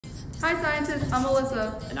Hi scientists, I'm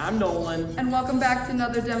Alyssa. And I'm Nolan. And welcome back to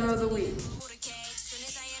another demo of the week.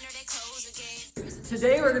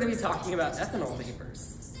 Today we're going to be talking about ethanol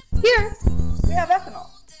vapors. Here, we have ethanol,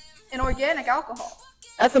 an organic alcohol.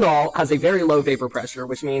 Ethanol has a very low vapor pressure,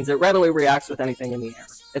 which means it readily reacts with anything in the air.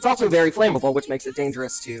 It's also very flammable, which makes it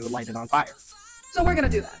dangerous to light it on fire. So we're going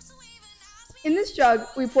to do that. In this jug,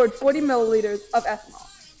 we poured 40 milliliters of ethanol,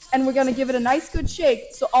 and we're going to give it a nice good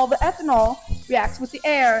shake so all the ethanol reacts with the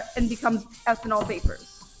air and becomes ethanol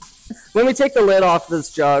vapors. When we take the lid off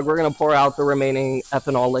this jug, we're going to pour out the remaining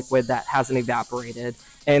ethanol liquid that hasn't evaporated,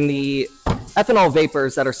 and the ethanol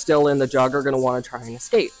vapors that are still in the jug are going to want to try and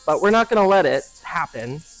escape. But we're not going to let it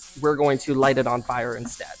happen. We're going to light it on fire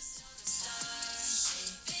instead.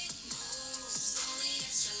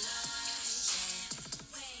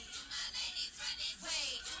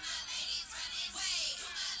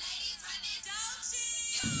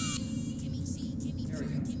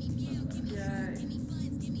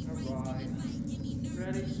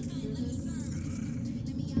 Ready?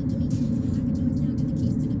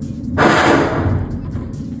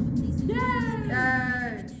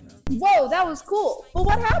 Yay! Whoa, that was cool. But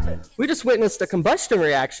what happened? We just witnessed a combustion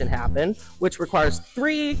reaction happen, which requires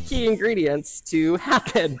 3 key ingredients to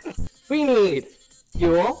happen. We need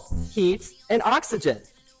fuel, heat, and oxygen.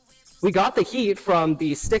 We got the heat from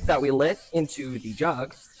the stick that we lit into the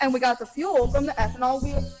jug. And we got the fuel from the ethanol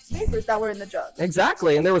vapors that were in the jug.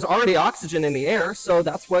 Exactly, and there was already oxygen in the air, so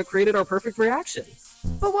that's what created our perfect reaction.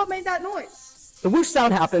 But what made that noise? The whoosh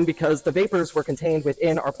sound happened because the vapors were contained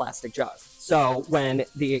within our plastic jug. So when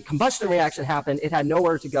the combustion reaction happened, it had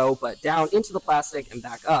nowhere to go but down into the plastic and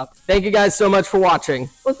back up. Thank you guys so much for watching.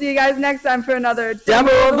 We'll see you guys next time for another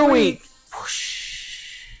Demo of the Week. Whoosh.